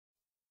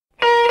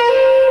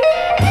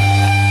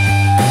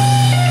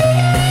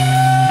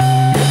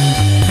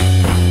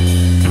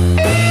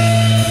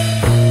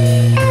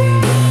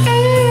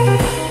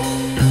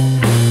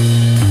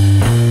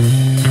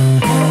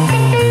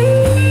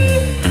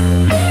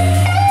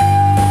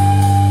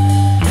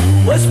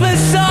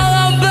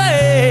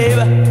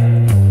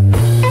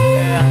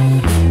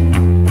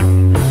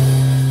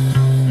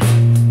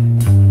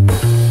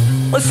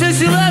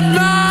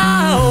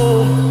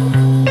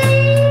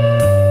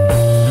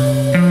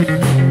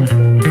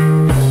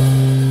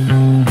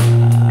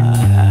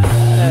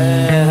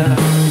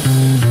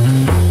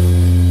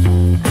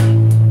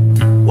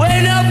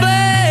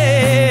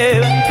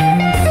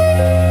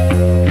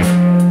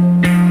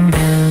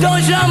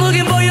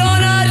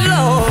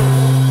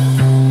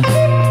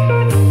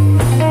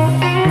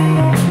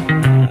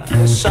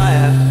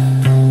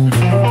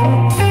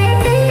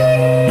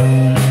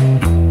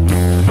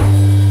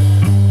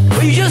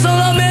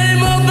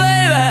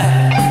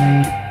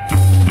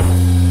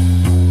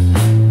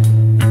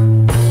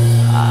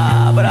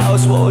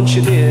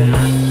want you near.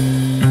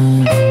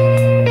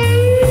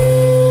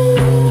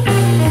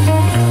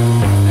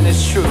 And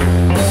it's true.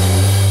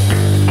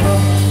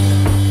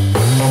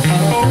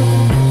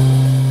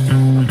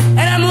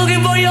 And I'm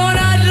looking for you all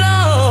night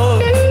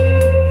long.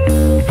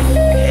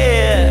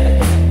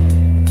 Yeah.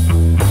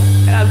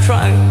 And I'm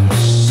trying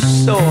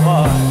so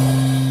hard.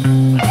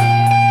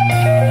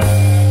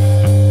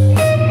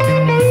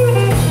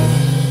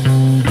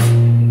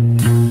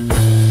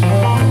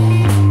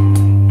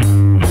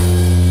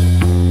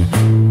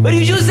 But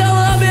you just don't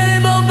love me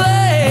anymore,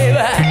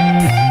 baby.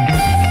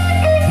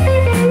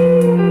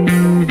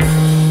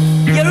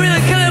 You're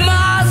really killing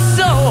my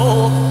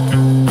soul.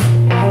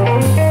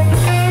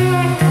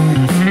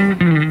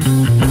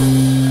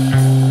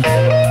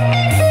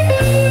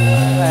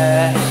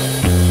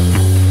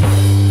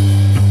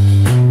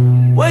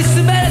 Well, it's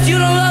too bad that you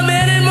don't love me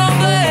anymore,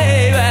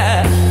 baby.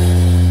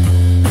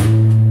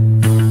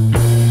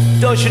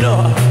 Don't you know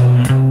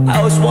I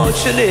always want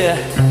you near.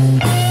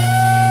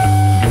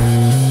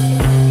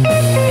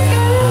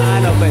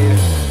 Baby,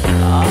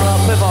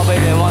 play for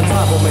baby one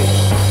time for me.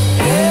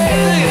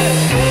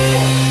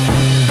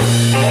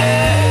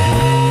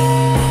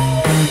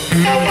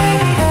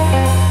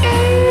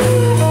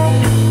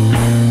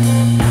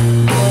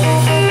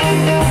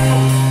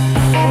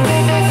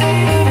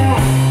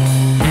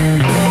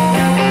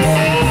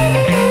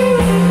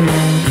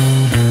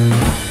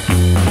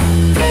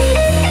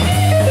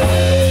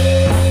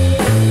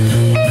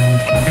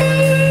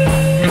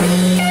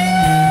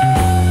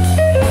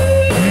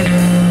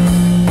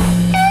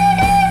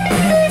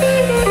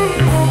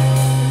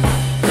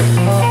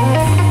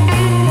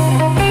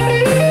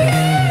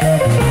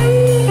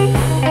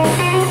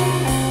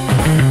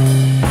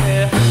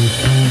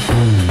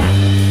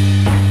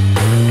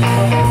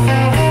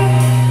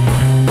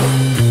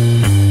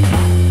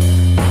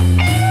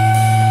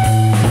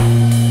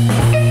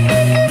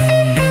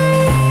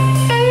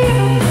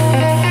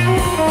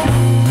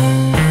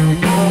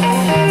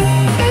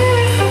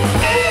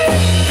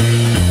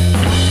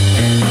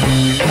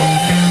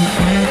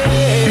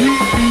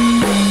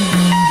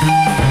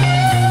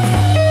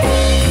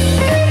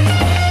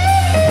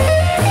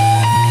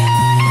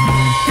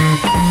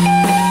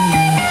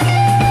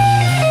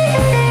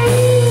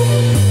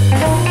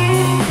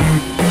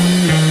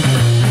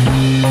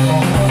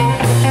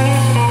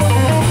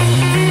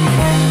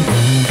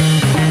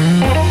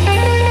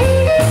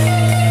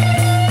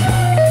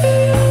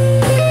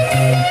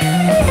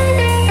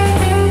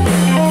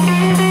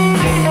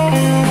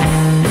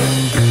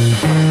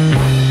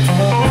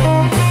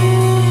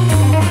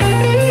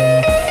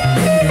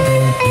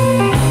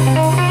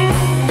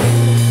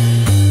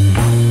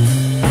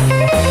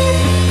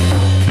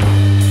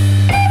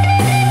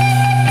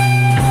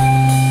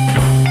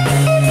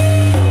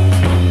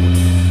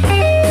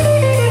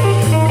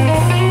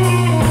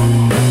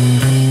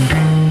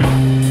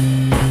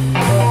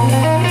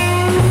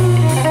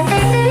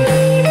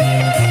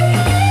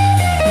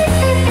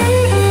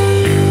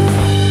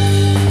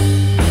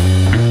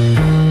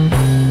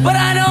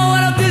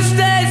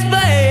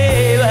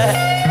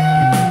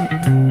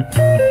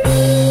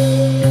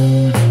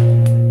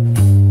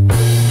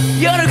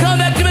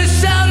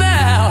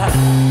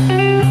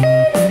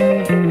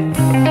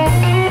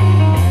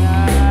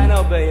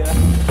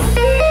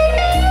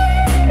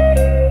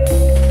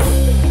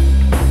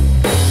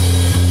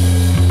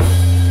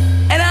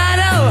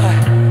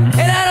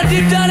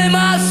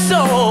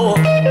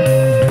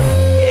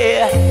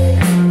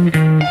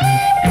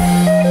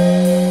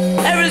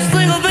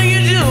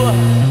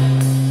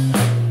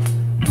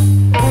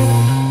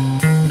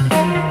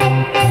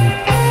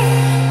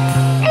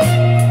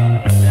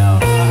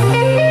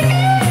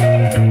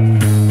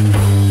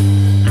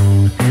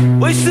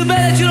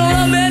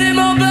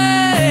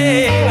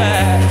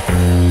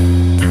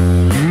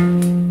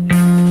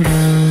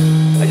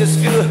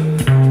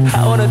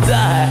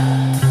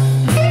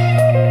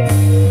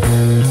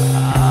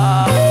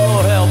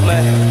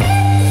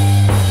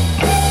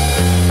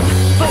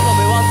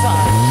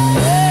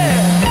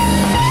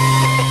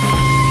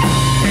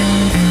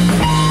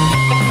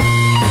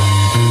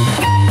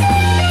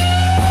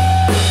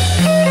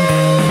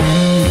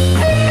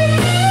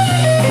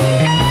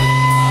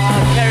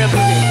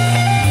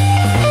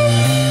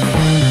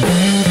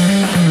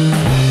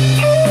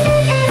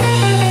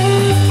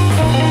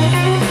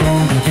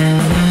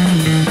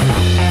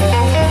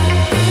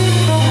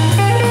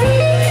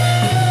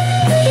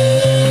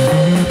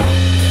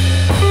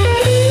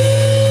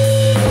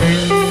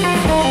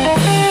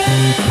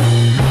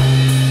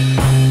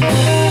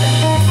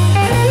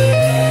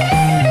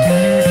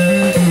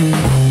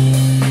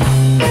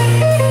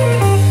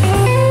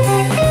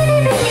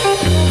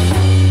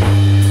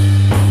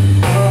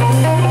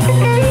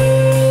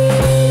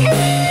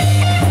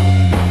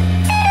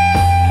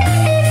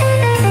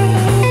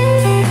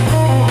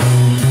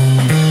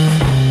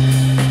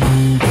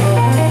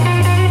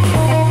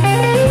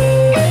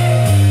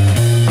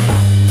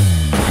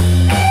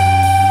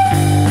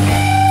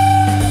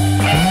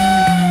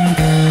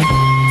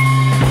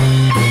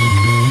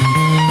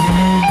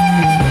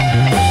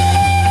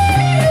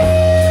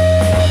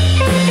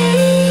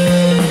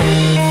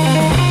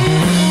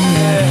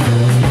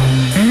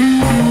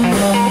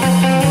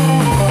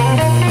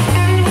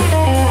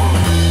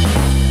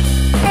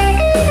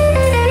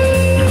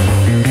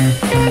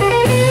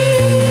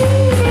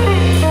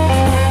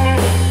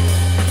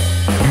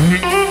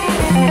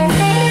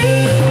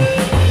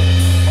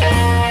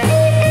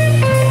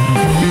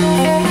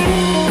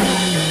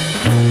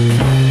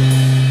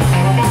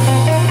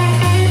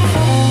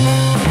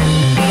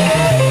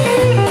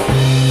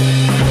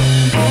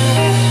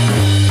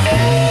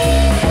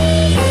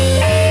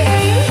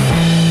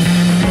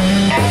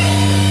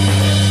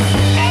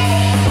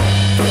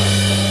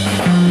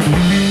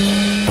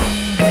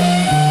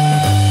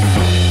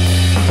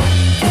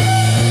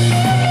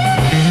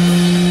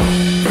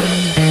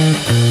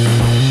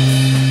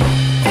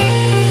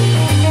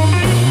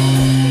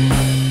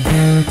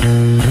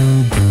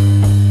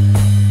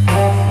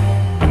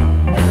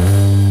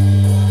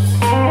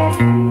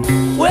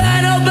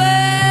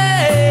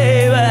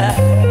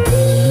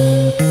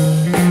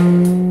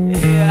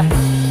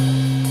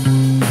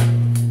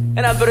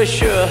 pretty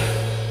sure.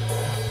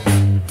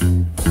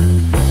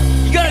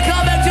 You gotta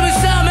come back to me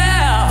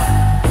somehow.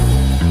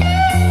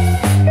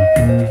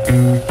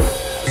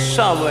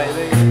 Some way,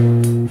 baby.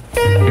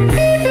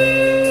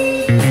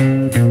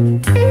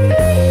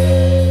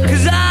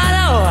 'Cause I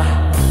know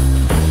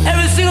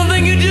every single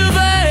thing you do,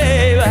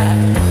 baby.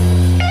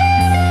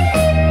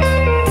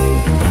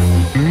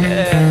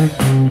 Yeah,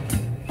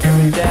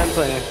 every damn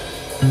thing.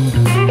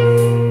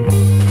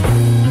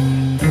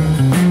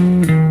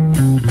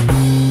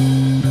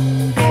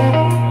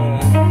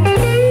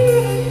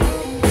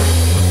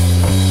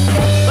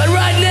 But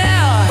right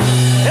now,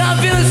 I'm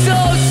feeling so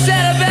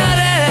sad about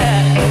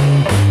it.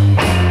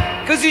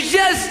 'Cause you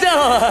just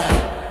don't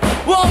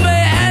want me